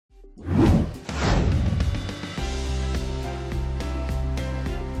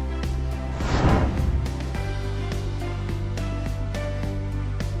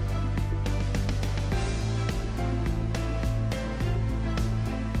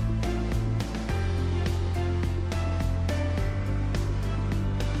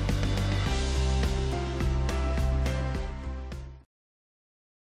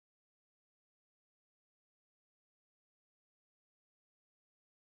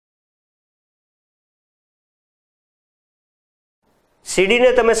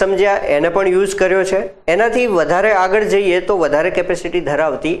સીડીને તમે સમજ્યા, એને પણ યુઝ કર્યો છે. એનાથી વધારે આગળ જઈએ તો વધારે કેપેસિટી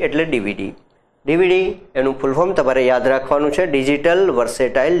ધરાવતી એટલે ડીવીડી. ડીવીડી એનું ફૂલ ફોર્મ તમારે યાદ રાખવાનું છે, digital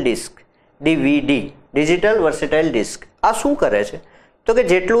versatile disk, DVD, digital versatile disk. આ શું કરે છે તો કે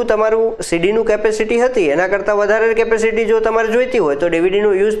જેટલું તમારું સીડીનું કેપેસિટી હતી એના કરતાં વધારે કેપેસિટી જો તમારે જોઈતી હોય તો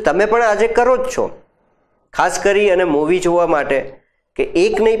ડીવીડીનો યુઝ તમે પણ આજે કરો જ છો. ખાસ કરી અને મૂવી જોવા માટે, કે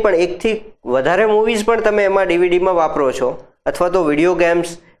એક નહીં પણ એકથી વધારે મૂવીઝ પણ તમે એમાં ડીવીડીમાં વાપરો છો, અથવા તો વિડીયો ગેમ્સ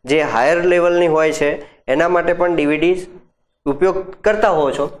જે હાયર લેવલની હોય છે એના માટે પણ ડીવીડી ઉપયોગ કરતા હો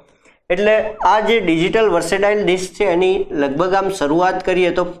છો. એટલે આ જે ડિજિટલ વર્સેટાઇલ ડિસ્ક છે એની લગભગ આમ શરૂઆત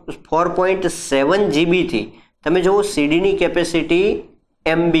કરીએ તો 4.7 જીબીથી તમે જુઓ સીડીની કેપેસિટી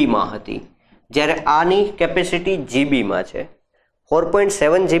એમબીમાં હતી, જ્યારે આની કેપેસિટી જીબીમાં છે.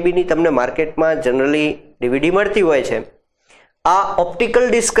 4.7 જીબીની તમને માર્કેટમાં જનરલી ડીવીડી મળતી હોય છે. આ ઓપ્ટિકલ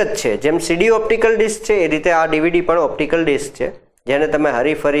ડિસ્ક જ છે, જેમ સીડી ઓપ્ટિકલ ડિસ્ક છે એ રીતે આ ડીવીડી પણ ઓપ્ટિકલ ડિસ્ક છે, જેને તમે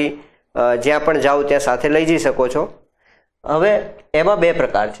હરીફરી જ્યાં પણ જાઓ ત્યાં સાથે લઈ જઈ શકો છો. હવે એમાં બે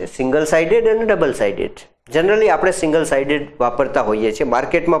પ્રકાર છે, સિંગલ સાઇડેડ અને ડબલ સાઇડેડ. જનરલી આપણે સિંગલ સાઇડેડ વાપરતા હોઈએ છીએ,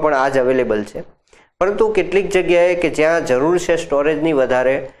 માર્કેટમાં પણ આ જ અવેલેબલ છે. પરંતુ કેટલીક જગ્યાએ કે જ્યાં જરૂર છે સ્ટોરેજની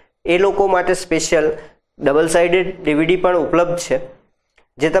વધારે, એ લોકો માટે સ્પેશિયલ ડબલ સાઇડેડ ડીવીડી પણ ઉપલબ્ધ છે,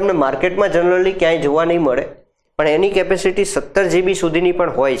 જે તમને માર્કેટમાં જનરલી ક્યાંય જોવા નહીં મળે, પણ એની કેપેસિટી 17 જીબી સુધીની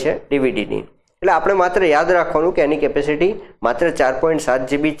પણ હોય છે ડીવીડીની. એટલે આપણે માત્ર યાદ રાખવાનું કે એની કેપેસિટી માત્ર 4.7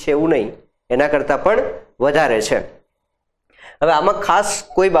 જીબી છે એવું નહીં, એના કરતાં પણ વધારે છે. હવે આમાં ખાસ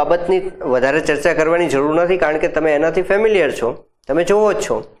કોઈ બાબતની વધારે ચર્ચા કરવાની જરૂર નથી, કારણ કે તમે એનાથી ફેમિલિયર છો, તમે જોવો જ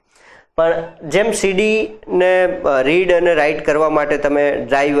છો. પણ જેમ સીડીને રીડ અને રાઇટ કરવા માટે તમે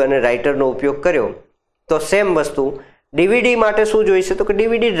ડ્રાઈવ અને રાઇટરનો ઉપયોગ કર્યો, તો સેમ વસ્તુ ડીવીડી માટે શું જોઈશે તો કે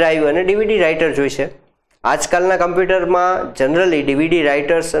ડીવીડી ડ્રાઈવ અને ડીવીડી રાઇટર જોઈશે. આજકાલના કમ્પ્યુટરમાં જનરલી ડીવીડી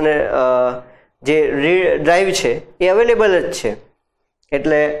રાઇટર્સ અને જે ડ્રાઈવ છે એ અવેલેબલ જ છે.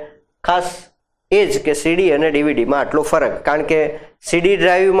 એટલે ખાસ એ જ કે સીડી અને ડીવીડીમાં આટલો ફરક, કારણ કે સીડી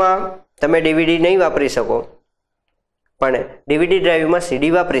ડ્રાઈવમાં તમે ડીવીડી નહીં વાપરી શકો, પણ ડીવીડી ડ્રાઈવમાં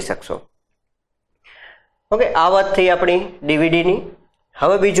સીડી વાપરી શકશો. ઓકે, આ વાત થઈ આપણી ડીવીડીની.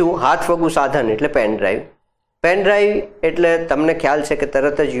 હવે બીજું હાથવગું સાધન એટલે પેન ડ્રાઈવ. પેન ડ્રાઈવ એટલે તમને ખ્યાલ છે કે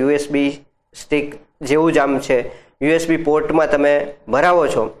તરત જ યુએસબી સ્ટિક જેવું જ આમ છે, યુએસબી પોર્ટમાં તમે ભરાવો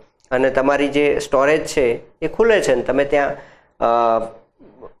છો અને તમારી જે સ્ટોરેજ છે એ ખુલે છે ને તમે ત્યાં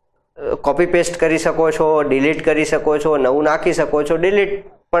કોપી પેસ્ટ કરી શકો છો, ડિલીટ કરી શકો છો, નવું નાખી શકો છો, ડિલીટ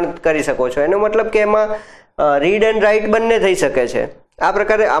પણ કરી શકો છો. એનો મતલબ કે એમાં રીડ એન્ડ રાઇટ બંને થઈ શકે છે. આ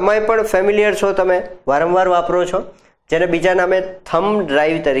પ્રકારે આમાંય પણ ફેમિલિયર છો, તમે વારંવાર વાપરો છો, જેને બીજા નામે થંબ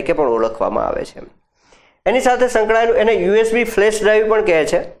ડ્રાઈવ તરીકે પણ ઓળખવામાં આવે છે. એની સાથે સંકળાયેલું એને યુએસબી ફ્લેશ ડ્રાઈવ પણ કહે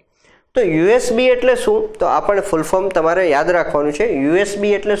છે. તો યુએસબી એટલે શું તો આ પણ ફૂલ ફોર્મ તમારે યાદ રાખવાનું છે.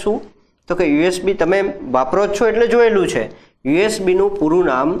 યુએસબી એટલે શું તો કે યુએસબી તમે વાપરો જ છો એટલે જોયેલું છે. યુએસબીનું પૂરું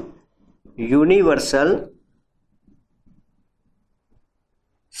નામ યુનિવર્સલ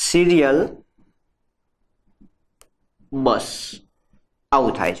સિરિયલ બસ,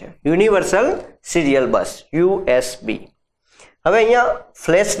 આવું થાય છે, યુનિવર્સલ સિરિયલ બસ, યુએસબી. હવે અહીંયા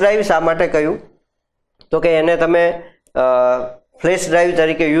ફ્લેશ ડ્રાઈવ શા માટે કહ્યું તો કે એને તમે ફ્લેશ ડ્રાઈવ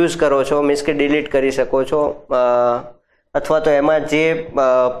તરીકે યુઝ કરો છો, મીન્સ કે ડિલીટ કરી શકો છો, અથવા તો એમાં જે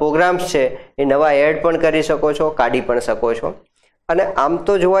પ્રોગ્રામ્સ છે એ નવા એડ પણ કરી શકો છો, કાઢી પણ શકો છો. અને આમ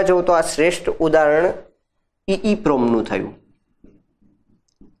તો જોવા જવું તો આ શ્રેષ્ઠ ઉદાહરણ EEPROMનું થયું.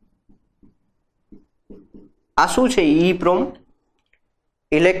 આ શું છે EEPROM?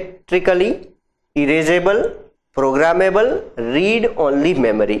 Electrically erasable programmable read only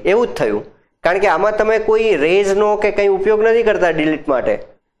memory, એવું જ થયું. કારણ કે આમાં તમે કોઈ રેઝનો કે કંઈ ઉપયોગ નથી કરતા ડિલીટ માટે,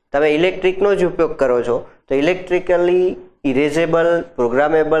 તમે ઇલેક્ટ્રિકનો જ ઉપયોગ કરો છો. તો electrically erasable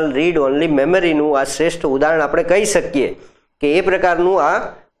programmable read only મેમરીનું આ શ્રેષ્ઠ ઉદાહરણ આપણે કહી શકીએ કે એ પ્રકારનું આ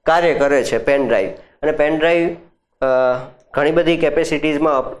કાર્ય કરે છે પેન ડ્રાઈવ. અને પેન ડ્રાઈવ ઘણી બધી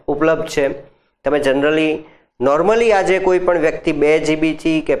કેપેસિટીઝમાં ઉપલબ્ધ છે. તમે જનરલી નોર્મલી આજે કોઈ પણ વ્યક્તિ 2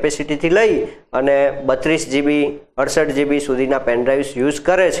 જીબીથી કેપેસિટીથી લઈ અને 32 જીબી 68 જીબી સુધીના પેન ડ્રાઈવ્સ યુઝ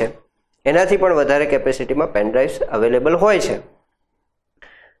કરે છે. એનાથી પણ વધારે કેપેસિટીમાં પેન ડ્રાઈવ્સ અવેલેબલ હોય છે.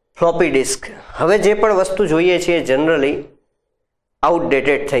 ફ્લોપી ડિસ્ક, હવે જે પણ વસ્તુ જોઈએ છીએ જનરલી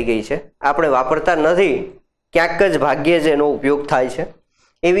આઉટડેટેડ થઈ ગઈ છે, આપણે વાપરતા નથી, ક્યાંક જ ભાગ્યે જ એનો ઉપયોગ થાય છે,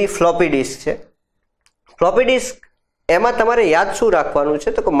 એવી ફ્લોપી ડિસ્ક છે. ફ્લોપી ડિસ્ક એમાં તમારે યાદ શું રાખવાનું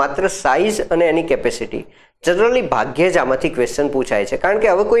છે તો કે માત્ર સાઇઝ અને એની કેપેસિટી. જનરલી ભાગ્યે જ આમાંથી ક્વેશ્ચન પૂછાય છે, કારણ કે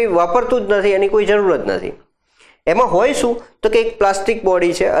હવે કોઈ વાપરતું જ નથી, એની કોઈ જરૂર જ નથી. એમાં હોય શું તો કે એક પ્લાસ્ટિક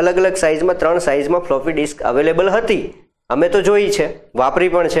બોડી છે, અલગ અલગ સાઇઝમાં 3 સાઇઝમાં ફ્લોપી ડિસ્ક અવેલેબલ હતી, અમે તો જોઈ છે, વાપરી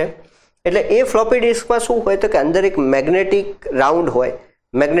પણ છે. એટલે એ ફ્લોપી ડિસ્કમાં શું હોય તો કે અંદર એક મેગ્નેટિક રાઉન્ડ હોય,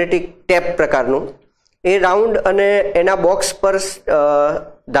 મેગ્નેટિક ટેપ પ્રકારનું, એ રાઉન્ડ અને એના બોક્સ પર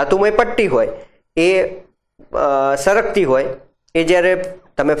ધાતુમય પટ્ટી હોય એ સરકતી હોય, એ જ્યારે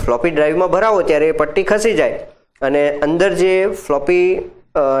તમે ફ્લોપી ડ્રાઈવમાં ભરાવો ત્યારે એ પટ્ટી ખસી જાય અને અંદર જે ફ્લોપી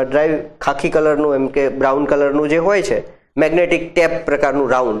ડ્રાઈવ ખાખી કલરનું એમ કે બ્રાઉન કલરનું જે હોય છે મેગ્નેટિક ટેપ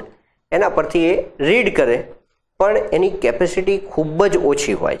પ્રકારનું રાઉન્ડ, એના પરથી એ રીડ કરે, પણ એની કેપેસિટી ખૂબ જ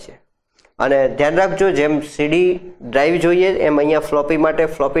ઓછી હોય છે. અને ધ્યાન રાખજો, જેમ સીડી ડ્રાઈવ જોઈએ એમ અહીંયા ફ્લોપી માટે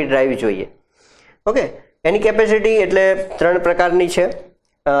ફ્લોપી ડ્રાઈવ જોઈએ. ઓકે, એની કેપેસિટી એટલે 3 પ્રકારની છે.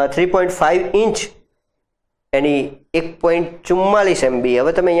 3.5 ઇંચ એની 1.44 MB.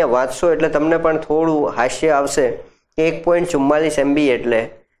 હવે તમે અહીંયા વાંચશો એટલે તમને પણ થોડું હાસ્ય આવશે કે 1.44 MB એટલે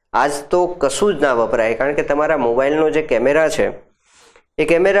આજ તો કશું જ ના વપરાય, કારણ કે તમારા મોબાઈલનો જે કેમેરા છે એ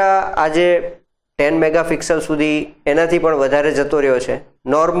કેમેરા આજે 10 મેગાપિક્સલ સુધી એનાથી પણ વધારે જતો રહ્યો છે.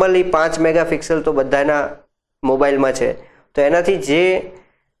 નોર્મલી 5 મેગાપિક્સલ તો બધાના મોબાઈલમાં છે, તો એનાથી જે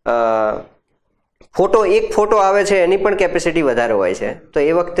એક ફોટો આવે છે એની પણ કેપેસિટી વધારે હોય છે. તો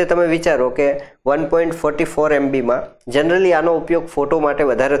એ વખતે તમે વિચારો કે 1.44 MBમાં જનરલી આનો ઉપયોગ ફોટો માટે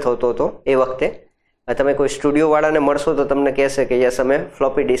વધારે થતો હતો. એ વખતે તમે કોઈ સ્ટુડિયોવાળાને મળશો તો તમને કહેશે કે યસ અમે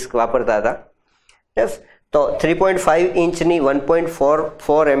ફ્લોપી ડિસ્ક વાપરતા હતા. યસ, તો 3.5 ઇંચની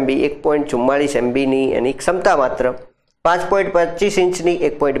 1.44 MB 1.44 MBની એની ક્ષમતા માત્ર, 5.25 ઇંચની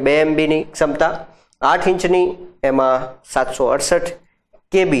 1.2 MBની ક્ષમતા, 8 ઇંચની એમાં 768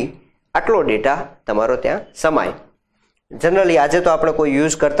 KB આટલો ડેટા તમારો ત્યાં સમાય. જનરલી આજે તો આપણે કોઈ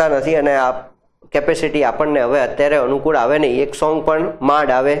યુઝ કરતા નથી અને આ કેપેસિટી આપણને હવે અત્યારે અનુકૂળ આવે નહીં. એક સોંગ પણ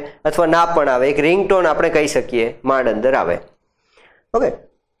માંડ આવે અથવા ના પણ આવે, એક રિંગટોન આપણે કહી શકીએ માંડ અંદર આવે. ઓકે,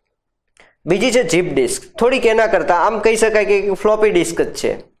 બીજી છે જીપ ડિસ્ક. થોડીક એના કરતાં આમ કહી શકાય કે ફ્લોપી ડિસ્ક જ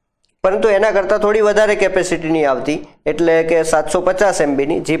છે, પરંતુ એના કરતાં થોડી વધારે કેપેસિટીની આવતી, એટલે કે 750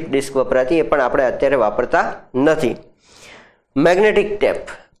 MBની જીપ ડિસ્ક વપરાતી. એ પણ આપણે અત્યારે વાપરતા નથી. મેગ્નેટિક ટેપ,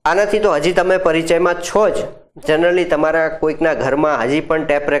 આનાથી તો હજી તમે પરિચયમાં છો જ. જનરલી તમારા કોઈકના ઘરમાં હજી પણ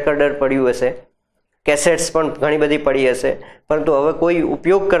ટેપ રેકોર્ડર પડ્યું હશે, કેસેટ્સ પણ ઘણી બધી પડી હશે, પરંતુ હવે કોઈ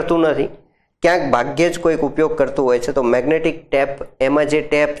ઉપયોગ કરતું નથી. ક્યાંક ભાગ્યે જ કોઈક ઉપયોગ કરતું હોય છે. તો મેગ્નેટિક ટેપ, એમાં જે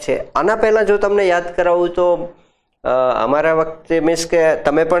ટેપ છે, આના પહેલાં જો તમને યાદ કરાવું તો અમારા વખતે મીન્સ કે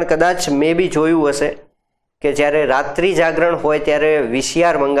તમે પણ કદાચ મે બી જોયું હશે કે જ્યારે રાત્રિ જાગરણ હોય ત્યારે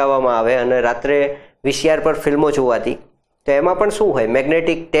VCR મંગાવવામાં આવે અને રાત્રે VCR પર ફિલ્મો જોવાતી. તો એમાં પણ શું હોય,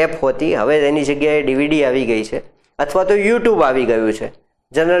 મેગ્નેટિક ટેપ હોતી. હવે એની જગ્યાએ DVD આવી ગઈ છે અથવા તો YouTube આવી ગયું છે.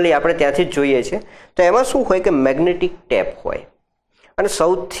 જનરલી આપણે ત્યાંથી જ જોઈએ છીએ. તો એમાં શું હોય કે મેગ્નેટિક ટેપ હોય અને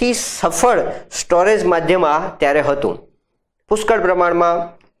સૌથી સફળ સ્ટોરેજ માધ્યમ આ ત્યારે હતું. પુષ્કળ પ્રમાણમાં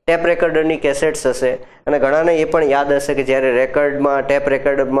ટેપ રેકોર્ડરની કેસેટ્સ હશે અને ઘણાને એ પણ યાદ હશે કે જ્યારે રેકોર્ડમાં ટેપ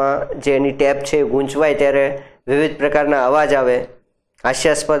રેકોર્ડરમાં જે એની ટેપ છે ગૂંચવાય ત્યારે વિવિધ પ્રકારના અવાજ આવે,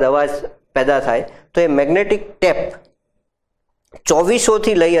 હાસ્યાસ્પદ અવાજ પેદા થાય. તો એ મેગ્નેટિક ટેપ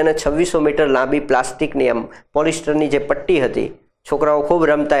 2400થી લઈ અને 2600 મીટર લાંબી પ્લાસ્ટિકની એમ પોલિસ્ટરની જે પટ્ટી હતી, છોકરાઓ ખૂબ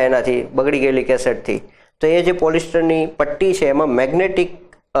રમતા એનાથી, બગડી ગયેલી કેસેટથી. તો એ જે પોલિસ્ટરની પટ્ટી છે એમાં મેગ્નેટિક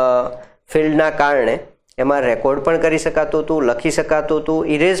ફિલ્ડના કારણે એમાં રેકોર્ડ પણ કરી શકાતું હતું, લખી શકાતું હતું,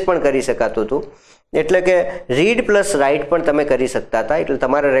 ઇરેઝ પણ કરી શકાતું હતું. એટલે કે રીડ પ્લસ રાઇટ પણ તમે કરી શકતા હતા. એટલે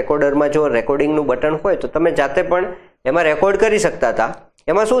તમારા રેકોર્ડરમાં જો રેકોર્ડિંગનું બટન હોય તો તમે જાતે પણ એમાં રેકોર્ડ કરી શકતા હતા.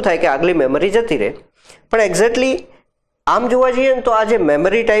 એમાં શું થાય કે આગલી મેમરી જતી રહે. પણ એક્ઝેક્ટલી આમ જોવા જઈએ ને તો આ જે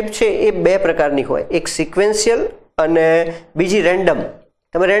મેમરી ટાઈપ છે એ 2 પ્રકારની હોય, એક સિક્વેન્શિયલ અને બીજી રેન્ડમ.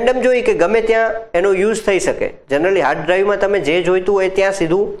 તમે રેન્ડમ જોઈ કે ગમે ત્યાં એનો યુઝ થઈ શકે. જનરલી હાર્ડ ડ્રાઈવમાં તમે જે જોઈતું હોય ત્યાં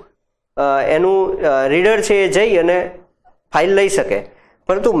સીધું એનું રીડર છે એ જઈ અને ફાઇલ લઈ શકે.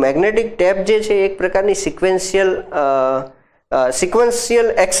 પરંતુ મેગ્નેટિક ટેપ જે છે એક પ્રકારની સિક્વન્શિયલ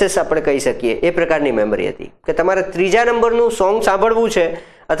એક્સેસ આપણે કહી શકીએ એ પ્રકારની મેમરી હતી કે તમારે 3જા નંબરનું સોંગ સાંભળવું છે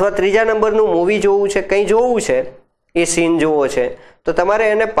અથવા 3જા નંબરનું મૂવી જોવું છે, કંઈ જોવું છે, એ સીન જોવો છે, તો તમારે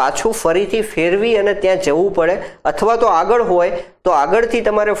એને પાછું ફરીથી ફેરવી અને ત્યાં જવું પડે, અથવા તો આગળ હોય તો આગળથી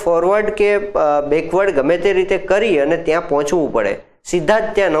તમારે ફોરવર્ડ કે બેકવર્ડ ગમે તે રીતે કરી અને ત્યાં પહોંચવું પડે. સીધા જ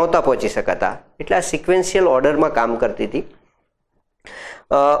ત્યાં નહોતા પહોંચી શકાતા. એટલે આ સિક્વેન્શિયલ ઓર્ડરમાં કામ કરતી હતી.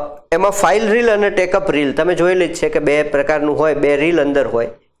 એમાં ફાઇલ રીલ અને ટેકઅપ રીલ તમે જોયેલી જ છે કે 2 પ્રકારનું હોય, 2 રીલ અંદર હોય.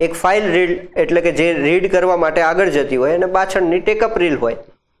 એક ફાઇલ રીલ એટલે કે જે રીડ કરવા માટે આગળ જતી હોય અને પાછળની ટેકઅપ રીલ હોય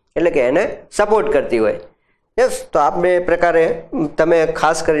એટલે કે એને સપોર્ટ કરતી હોય. યસ, તો આ 2 પ્રકારે તમે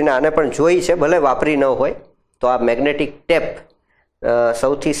ખાસ કરીને આને પણ જોઈ છે, ભલે વાપરી ન હોય. તો આ મેગ્નેટિક ટેપ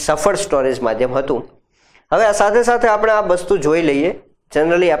સૌથી સફળ સ્ટોરેજ માધ્યમ હતું. હવે આ સાથે સાથે આપણે આ વસ્તુ જોઈ લઈએ.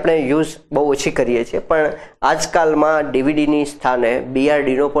 જનરલી આપણે યુઝ બહુ ઓછી કરીએ છીએ, પણ આજકાલમાં DVDની સ્થાને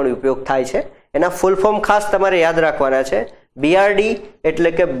BRDનો પણ ઉપયોગ થાય છે. એના ફૂલ ફોર્મ ખાસ તમારે યાદ રાખવાના છે. BRD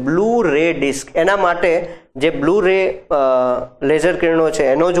એટલે કે બ્લુ રે ડિસ્ક. એના માટે જે બ્લુ રે લેઝર કિરણો છે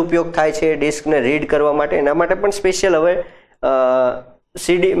એનો જ ઉપયોગ થાય છે ડિસ્કને રીડ કરવા માટે. એના માટે પણ સ્પેશિયલ હવે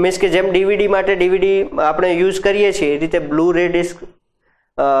સીડી મીન્સ કે જેમ ડીવીડી માટે ડીવીડી આપણે યુઝ કરીએ છીએ એ રીતે બ્લુ રે ડિસ્ક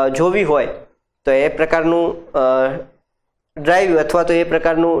જોવી હોય તો એ પ્રકારનું ડ્રાઈવ અથવા તો એ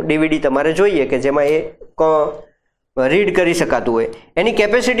પ્રકારનું ડીવીડી તમારે જોઈએ કે જેમાં એ રીડ કરી શકાતું હોય. એની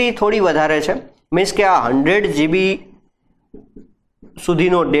કેપેસિટી થોડી વધારે છે. મીન્સ કે આ 100 GB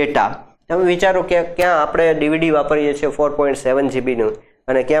સુધીનો ડેટા, તમે વિચારો કે ક્યાં આપણે ડીવીડી વાપરીએ છીએ 4.7 GBનું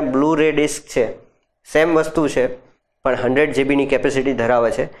અને ક્યાં બ્લુ રે ડિસ્ક છે, સેમ વસ્તુ છે પણ 100 GBની કેપેસિટી ધરાવે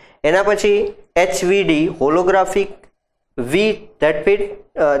છે. એના પછી HVD holographic V that fit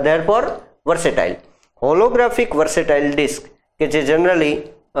therefore versatile, holographic versatile disk કે જે જનરલી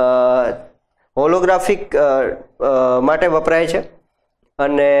હોલોગ્રાફિક માટે વપરાય છે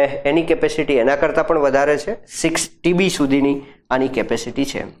અને એની કેપેસિટી એના કરતાં પણ વધારે છે. 6 TB સુધીની આની કેપેસિટી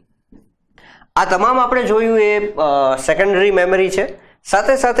છે. આ તમામ આપણે જોયું એ સેકન્ડરી મેમરી છે.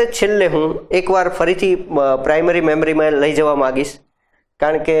 સાથે સાથે છેલ્લે હું એકવાર ફરીથી પ્રાઇમરી મેમરીમાં લઈ જવા માગીશ,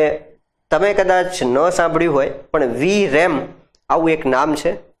 કારણ કે તમે કદાચ ન સાંભળ્યું હોય પણ VRAM આવું એક નામ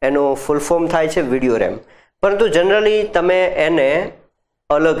છે, એનું ફૂલ ફોર્મ થાય છે વિડીયો રેમ, પરંતુ જનરલી તમે એને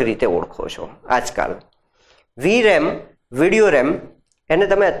અલગ રીતે ઓળખો છો આજકાલ. VRAM વિડીયો રેમ એને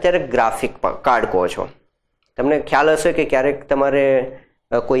તમે અત્યારે ગ્રાફિક કાર્ડ કહો છો. તમને ખ્યાલ હશે કે ક્યારેક તમારે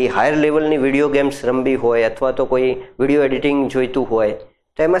કોઈ હાયર લેવલની વિડીયો ગેમ્સ રમવી હોય અથવા તો કોઈ વિડીયો એડિટિંગ જોઈતું હોય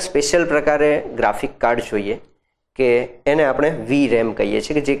તો એમાં સ્પેશિયલ પ્રકારે ગ્રાફિક કાર્ડ જોઈએ કે એને આપણે VRAM કહીએ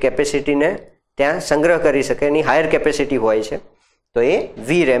છીએ, કે જે કેપેસિટીને ત્યાં સંગ્રહ કરી શકે, એની હાયર કેપેસિટી હોય છે તો એ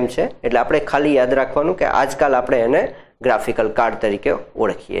VRAM છે. એટલે આપણે ખાલી યાદ રાખવાનું કે આજકાલ આપણે એને ગ્રાફિકલ કાર્ડ તરીકે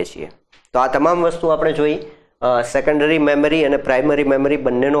ઓળખીએ છીએ. તો આ તમામ વસ્તુ આપણે જોઈ, સેકન્ડરી મેમરી અને પ્રાઇમરી મેમરી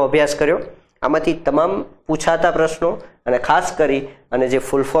બંનેનો અભ્યાસ કર્યો. આમાંથી તમામ પૂછાતા પ્રશ્નો અને ખાસ કરી અને જે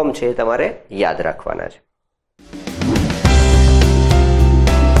ફૂલ ફોર્મ છે એ તમારે યાદ રાખવાના છે.